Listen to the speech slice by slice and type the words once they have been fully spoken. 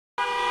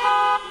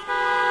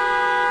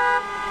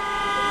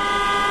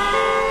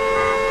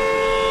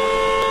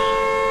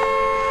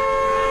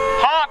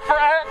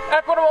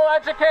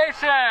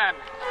education!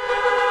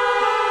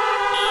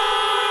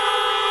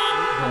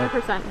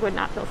 100% would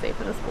not feel safe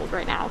in the schools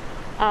right now.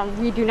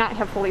 We do not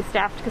have fully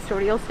staffed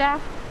custodial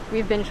staff.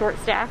 We've been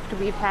short-staffed.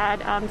 We've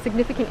had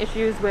significant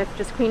issues with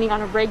just cleaning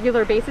on a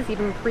regular basis,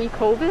 even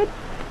pre-COVID.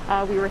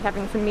 We were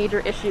having some major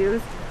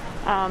issues.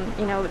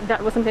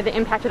 That was something that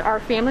impacted our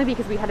family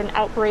because we had an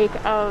outbreak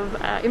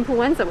of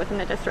influenza within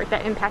the district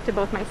that impacted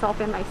both myself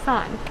and my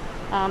son.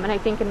 And I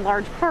think in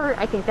large part,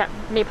 I think that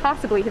may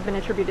possibly have been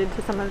attributed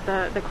to some of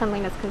the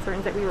cleanliness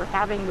concerns that we were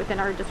having within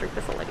our district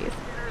facilities.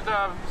 Leaders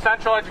of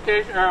Central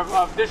Education,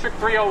 of District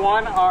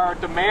 301 are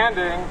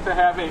demanding to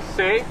have a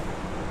safe,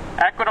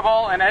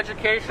 equitable, and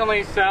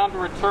educationally sound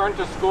return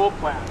to school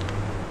plan.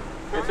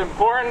 It's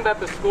important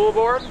that the school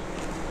board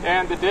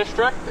and the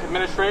district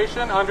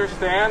administration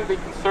understand the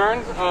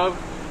concerns of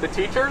the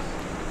teachers,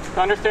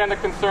 to understand the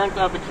concerns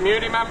of the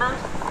community members,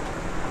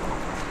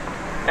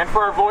 and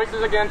for our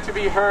voices again to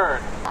be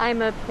heard.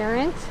 I'm a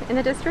parent in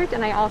the district,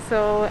 and I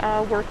also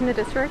work in the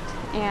district,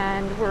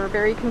 and we're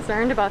very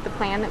concerned about the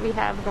plan that we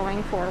have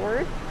going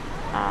forward.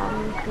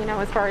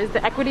 As far as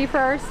the equity for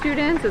our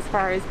students, as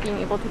far as being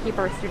able to keep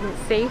our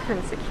students safe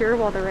and secure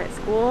while they're at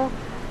school.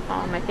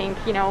 I think,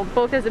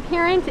 both as a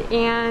parent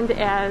and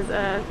as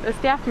a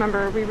staff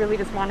member, we really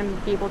just want to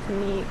be able to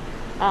meet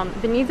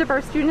the needs of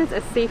our students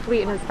as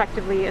safely and as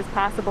effectively as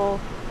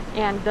possible.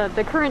 And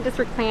the current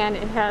district plan,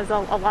 it has a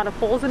lot of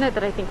holes in it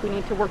that I think we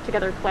need to work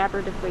together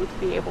collaboratively to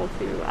be able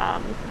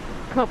to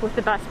come up with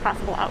the best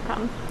possible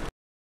outcome.